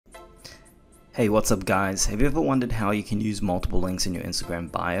Hey, what's up guys? Have you ever wondered how you can use multiple links in your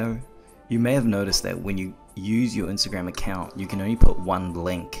Instagram bio? You may have noticed that when you use your Instagram account, you can only put one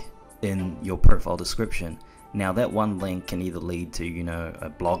link in your profile description. Now that one link can either lead to, a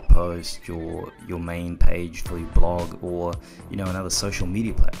blog post, your main page for your blog, or, another social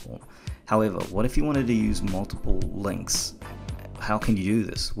media platform. However, what if you wanted to use multiple links? How can you do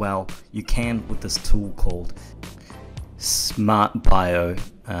this? Well, you can with this tool called Smart Bio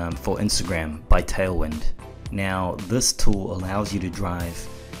for Instagram by Tailwind. Now this tool allows you to drive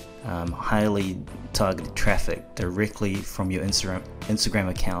highly targeted traffic directly from your Instagram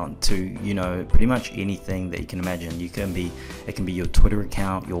account to pretty much anything that you can imagine. It can be your Twitter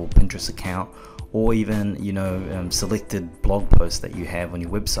account, your Pinterest account, or even selected blog posts that you have on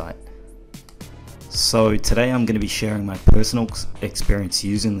your website. So today I'm going to be sharing my personal experience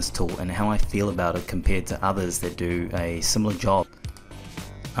using this tool and how I feel about it compared to others that do a similar job.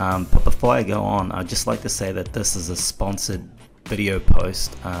 But before I go on, I'd just like to say that this is a sponsored video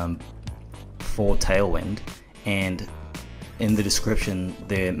post for Tailwind, and in the description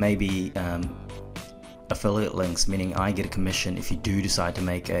there may be affiliate links, meaning I get a commission if you do decide to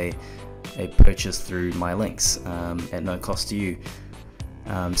make a purchase through my links at no cost to you.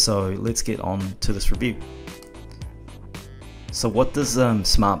 So let's get on to this review. So what does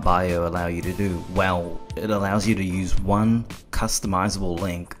Smart Bio allow you to do? Well, it allows you to use one customizable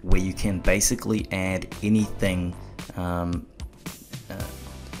link where you can basically add anything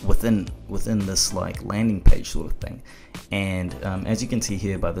within this like landing page sort of thing. And as you can see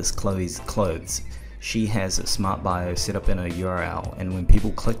here by this Chloe's clothes, she has a Smart Bio set up in her URL, and when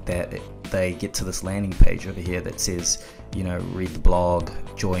people click that, they get to this landing page over here that says, read the blog,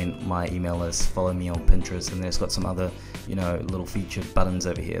 join my email list, follow me on Pinterest, and then it's got some other, little featured buttons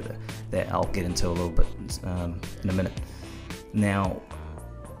over here that I'll get into a little bit in a minute. Now,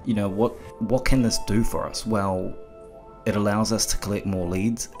 what can this do for us? Well, it allows us to collect more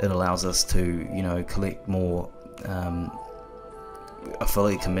leads. It allows us to, collect more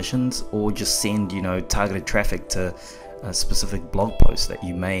affiliate commissions, or just send targeted traffic to a specific blog post that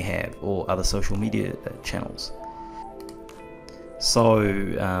you may have, or other social media channels. So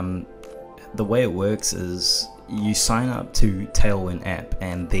the way it works is you sign up to Tailwind app,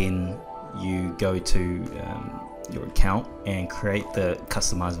 and then you go to your account and create the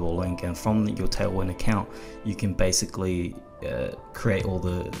customizable link, and from your Tailwind account you can basically create all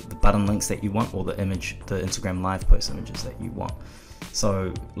the button links that you want, or the Instagram live post images that you want.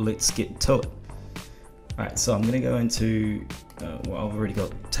 So let's get to it. Alright, so I'm going to go into, well, I've already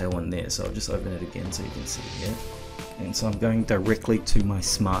got Tailwind there, so I'll just open it again so you can see it here. And so I'm going directly to my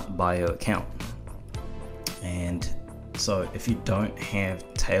Smart Bio account. And so if you don't have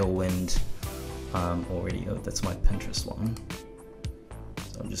Tailwind already, that's my Pinterest one.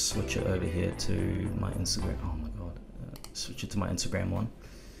 So I'll just switch it over here to my Instagram. Oh my god, switch it to my Instagram one.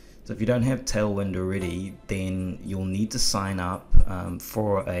 So if you don't have Tailwind already, then you'll need to sign up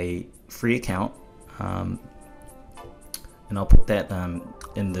for a free account, and I'll put that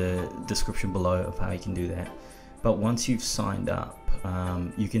in the description below of how you can do that. But once you've signed up,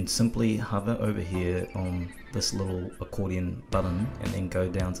 you can simply hover over here on this little accordion button, and then go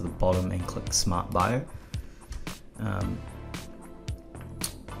down to the bottom and click Smart Bio,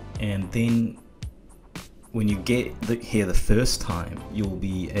 and then when you get here the first time, you'll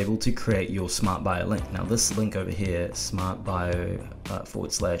be able to create your Smart Bio link. Now this link over here, Smart Bio /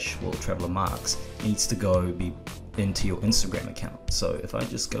 World Traveler Marks, needs to go into your Instagram account. So if I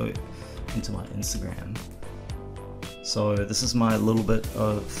just go into my Instagram, so this is my little bit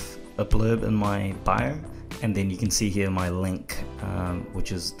of a blurb in my bio, and then you can see here my link,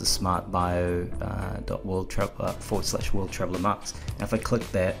 which is the Smart Bio / World Traveler Marks. Now if I click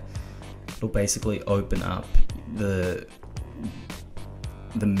that, it'll basically open up the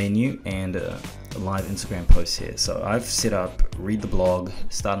menu and a live Instagram post here. So I've set up read the blog,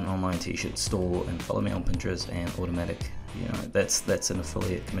 start an online t-shirt store, and follow me on Pinterest, and automatic, that's an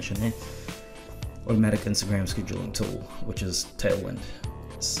affiliate commission there. Automatic Instagram scheduling tool, which is Tailwind.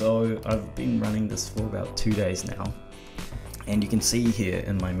 So I've been running this for about 2 days now, and you can see here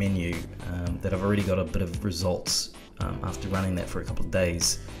in my menu that I've already got a bit of results after running that for a couple of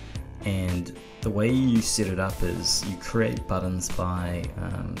days. And the way you set it up is you create buttons by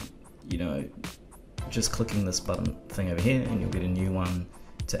just clicking this button thing over here, and you'll get a new one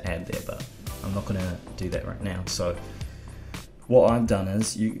to add there, but I'm not going to do that right now. So what I've done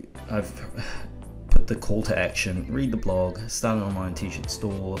is I've put the call to action: read the blog, start an online t-shirt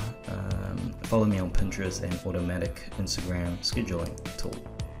store, follow me on Pinterest, and automatic Instagram scheduling tool.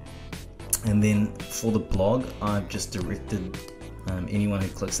 And then for the blog, I've just directed anyone who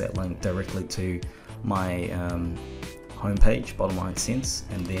clicks that link directly to my homepage, Bottom Line Sense,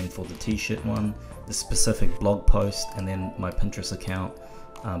 and then for the t-shirt one, the specific blog post, and then my Pinterest account,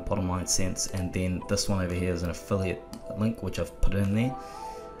 Bottom Line Sense, and then this one over here is an affiliate link which I've put in there.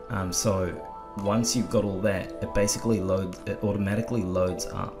 So once you've got all that, it basically automatically loads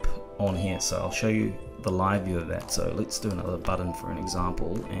up on here. So I'll show you the live view of that. So let's do another button for an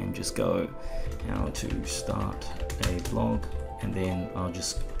example and just go how to start a blog, and then I'll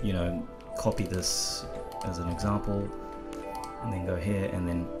just, you know, copy this as an example and then go here, and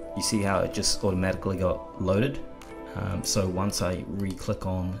then you see how it just automatically got loaded. So once I re-click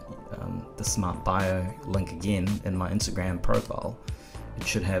on the Smart Bio link again in my Instagram profile, it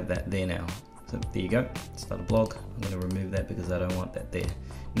should have that there now. So there you go, start a blog. I'm going to remove that because I don't want that there.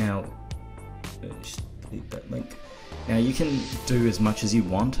 Now, just delete that link. Now you can do as much as you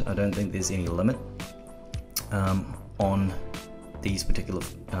want. I don't think there's any limit on these particular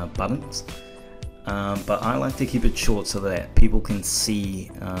buttons. But I like to keep it short so that people can see,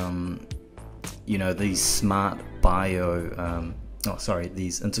 you know, these Smart Bio,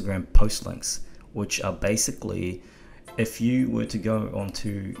 these Instagram post links, which are basically, if you were to go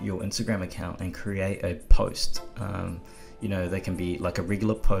onto your Instagram account and create a post, you know, they can be like a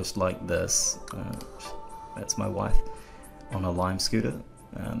regular post like this. That's my wife on a Lime scooter.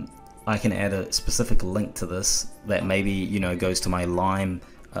 I can add a specific link to this that maybe, you know, goes to my Lime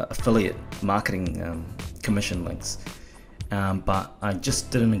affiliate marketing commission links. But I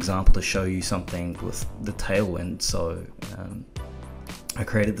just did an example to show you something with the Tailwind. So I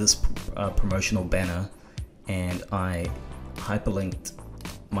created this promotional banner, and I hyperlinked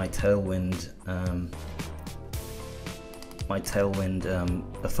my Tailwind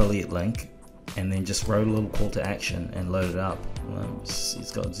affiliate link, and then just wrote a little call to action and loaded it up.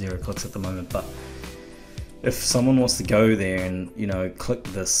 It's got 0 clicks at the moment, but if someone wants to go there and, you know, click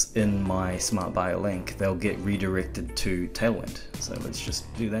this in my Smart Bio link, they'll get redirected to Tailwind. So let's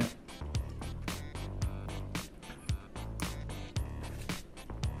just do that.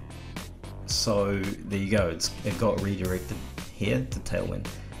 So there you go, it got redirected here to Tailwind.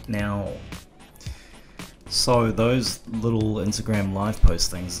 Now, so those little Instagram live post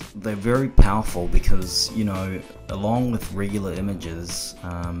things, they're very powerful because, you know, along with regular images,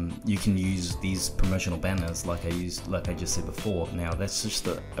 you can use these promotional banners like I just said before. Now that's just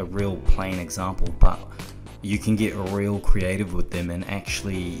a real plain example, but you can get real creative with them, and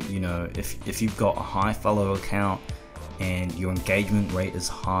actually, you know, if you've got a high follower count and your engagement rate is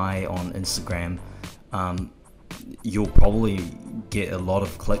high on Instagram, you'll probably get a lot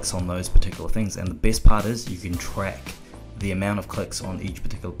of clicks on those particular things. And the best part is you can track the amount of clicks on each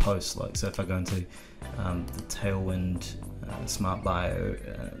particular post. Like, so if I go into the Tailwind Smart Bio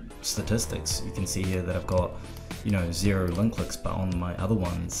statistics, you can see here that I've got, you know, 0 link clicks, but on my other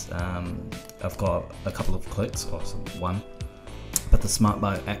ones I've got a couple of clicks, or one. But the Smart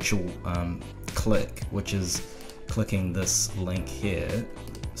Bio actual click, which is clicking this link here,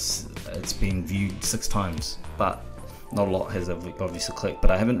 it's been viewed 6 times, but not a lot has obviously clicked.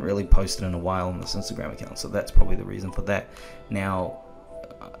 But I haven't really posted in a while on this Instagram account, so that's probably the reason for that. Now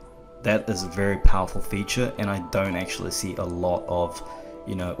that is a very powerful feature, and I don't actually see a lot of,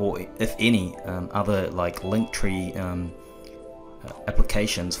 you know, or if any other like Linktree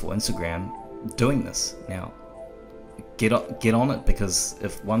applications for Instagram doing this. Now get on it, because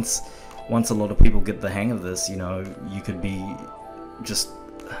if once a lot of people get the hang of this, you know, you could be just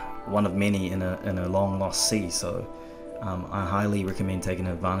one of many in a long lost sea. So I highly recommend taking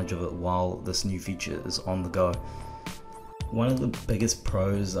advantage of it while this new feature is on the go. One of the biggest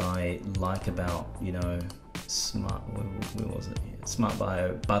pros I like about, you know, Smart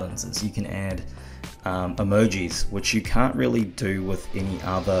Bio buttons is you can add emojis, which you can't really do with any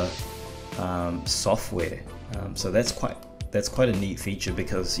other software. So that's quite a neat feature,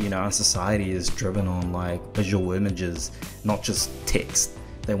 because, you know, our society is driven on like visual images, not just text.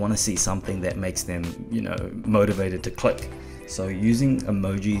 They want to see something that makes them, you know, motivated to click. So using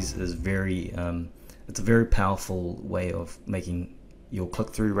emojis is it's a very powerful way of making your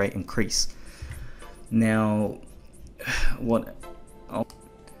click-through rate increase. Now,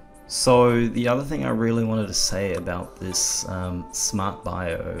 so the other thing I really wanted to say about this Smart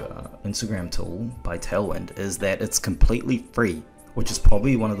Bio Instagram tool by Tailwind is that it's completely free, which is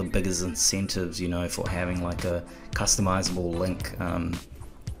probably one of the biggest incentives, you know, for having like a customizable link,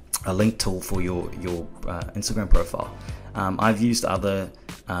 a link tool for your Instagram profile. I've used other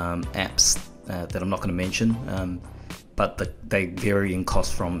apps that I'm not going to mention, but they vary in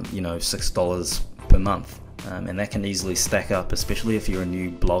cost from, you know, $6 per month. And that can easily stack up, especially if you're a new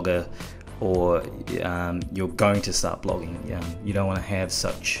blogger or you're going to start blogging. You don't want to have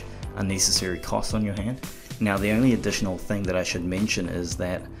such unnecessary costs on your hand. Now, the only additional thing that I should mention is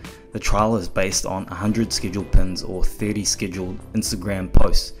that the trial is based on 100 scheduled pins or 30 scheduled Instagram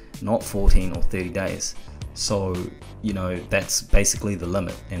posts, not 14 or 30 days. So, you know, that's basically the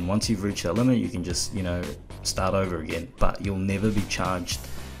limit. And once you've reached that limit, you can just, you know, start over again. But you'll never be charged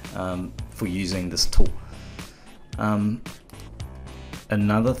for using this tool.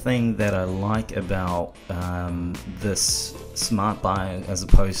 Another thing that I like about this Smart Bio, as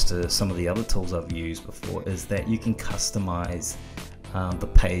opposed to some of the other tools I've used before, is that you can customize the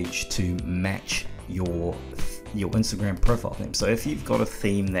page to match your Instagram profile theme. So if you've got a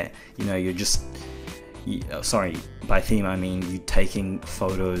theme that, you know, sorry, by theme I mean you taking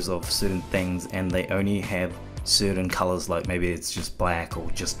photos of certain things and they only have certain colors, like maybe it's just black or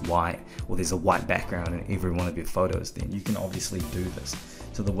just white, or there's a white background in every one of your photos, then you can obviously do this.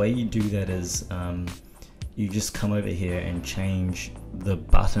 So the way you do that is you just come over here and change the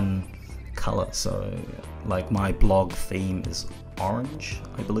button color. So like my blog theme is orange,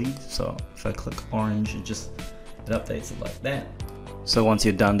 I believe. So if I click orange, it updates it like that. So once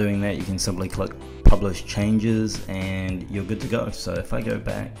you're done doing that, you can simply click publish changes and you're good to go. So if I go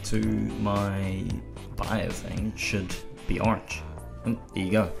back to my bio thing, it should be orange. And there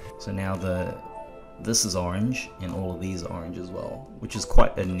you go. So now this is orange and all of these are orange as well, which is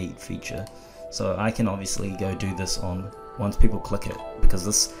quite a neat feature. So I can obviously go do this once people click it, because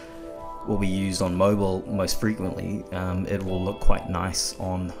this will be used on mobile most frequently. It will look quite nice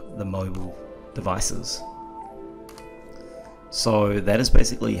on the mobile devices. So that is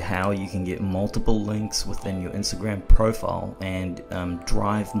basically how you can get multiple links within your Instagram profile and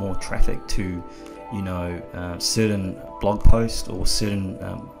drive more traffic to, you know, certain blog posts or certain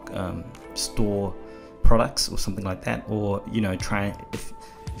store products or something like that, or, you know, if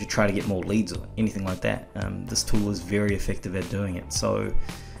you try to get more leads or anything like that. This tool is very effective at doing it. So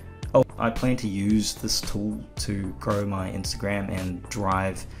I plan to use this tool to grow my Instagram and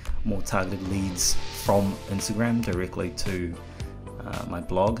drive more targeted leads from Instagram directly to my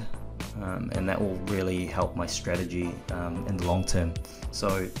blog, and that will really help my strategy in the long term.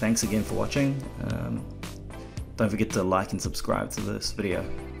 So thanks again for watching. Don't forget to like and subscribe to this video.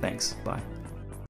 Thanks. Bye.